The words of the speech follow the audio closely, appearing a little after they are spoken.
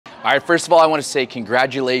All right, first of all, I want to say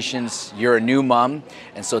congratulations, you're a new mom.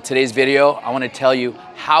 And so today's video, I want to tell you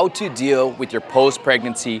how to deal with your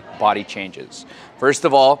post-pregnancy body changes. First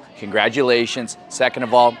of all, congratulations. Second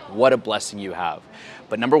of all, what a blessing you have.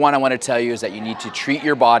 But number one, I want to tell you is that you need to treat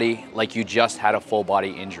your body like you just had a full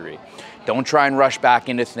body injury. Don't try and rush back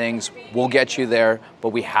into things. We'll get you there, but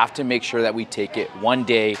we have to make sure that we take it one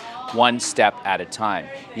day, one step at a time.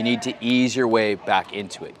 You need to ease your way back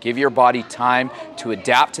into it. Give your body time to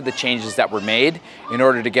adapt to the changes that were made in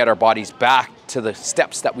order to get our bodies back to the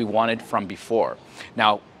steps that we wanted from before.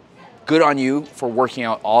 Now, good on you for working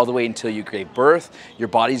out all the way until you gave birth. Your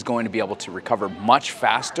body's going to be able to recover much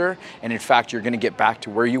faster. And in fact, you're going to get back to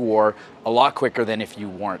where you were a lot quicker than if you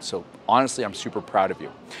weren't. So honestly, I'm super proud of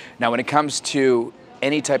you. Now, when it comes to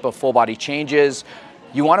any type of full body changes,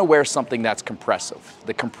 you want to wear something that's compressive.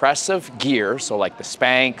 The compressive gear, so like the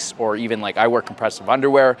Spanx, or even like I wear compressive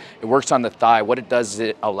underwear, it works on the thigh. What it does is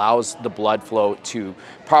it allows the blood flow to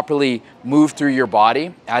properly move through your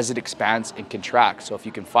body as it expands and contracts. So if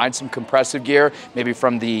you can find some compressive gear, maybe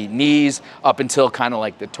from the knees up until kind of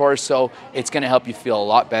like the torso, it's going to help you feel a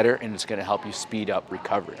lot better and it's going to help you speed up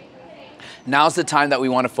recovery. Now's the time that we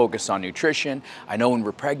want to focus on nutrition. I know when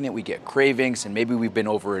we're pregnant, we get cravings and maybe we've been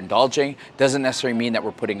overindulging. Doesn't necessarily mean that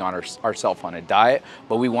we're putting on ourselves on a diet,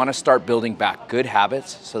 but we want to start building back good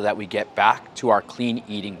habits so that we get back to our clean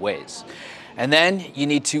eating ways. And then you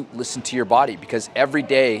need to listen to your body, because every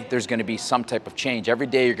day there's going to be some type of change. Every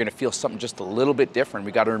day you're going to feel something just a little bit different.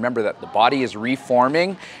 We got to remember that the body is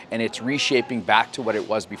reforming and it's reshaping back to what it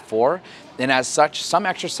was before. And as such, some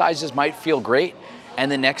exercises might feel great, and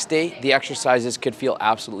the next day, the exercises could feel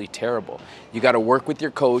absolutely terrible. You got to work with your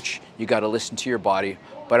coach, you got to listen to your body,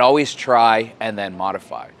 but always try and then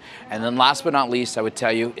modify. And then last but not least, I would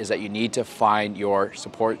tell you is that you need to find your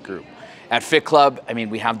support group. At Fit Club, I mean,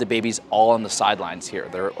 we have the babies all on the sidelines here.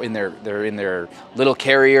 They're in their little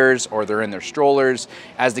carriers or they're in their strollers.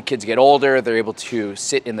 As the kids get older, they're able to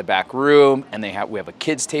sit in the back room, and we have a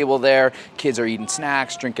kids table there. Kids are eating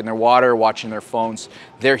snacks, drinking their water, watching their phones.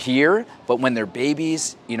 They're here, but when they're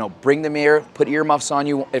babies, you know, bring them here, put earmuffs on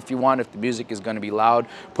you if you want, if the music is going to be loud,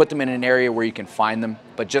 put them in an area where you can find them.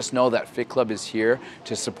 But just know that Fit Club is here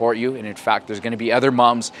to support you. And in fact, there's going to be other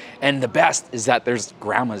moms. And the best is that there's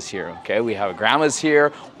grandmas here, okay? We have grandmas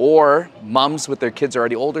here or moms with their kids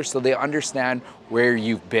already older, so they understand where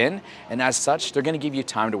you've been. And as such, they're going to give you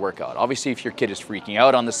time to work out. Obviously, if your kid is freaking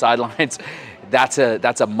out on the sidelines, that's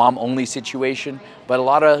a mom-only situation. But a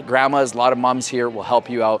lot of grandmas, a lot of moms here will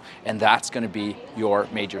help you out, and that's going to be your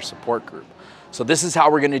major support group. So this is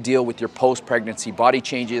how we're going to deal with your post-pregnancy body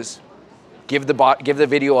changes. Give the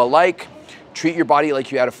video a like, treat your body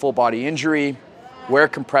like you had a full body injury, wear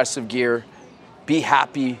compressive gear, be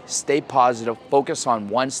happy, stay positive, focus on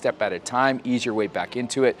one step at a time, ease your way back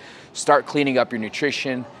into it, start cleaning up your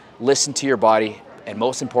nutrition, listen to your body, and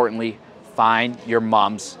most importantly, find your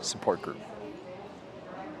mom's support group.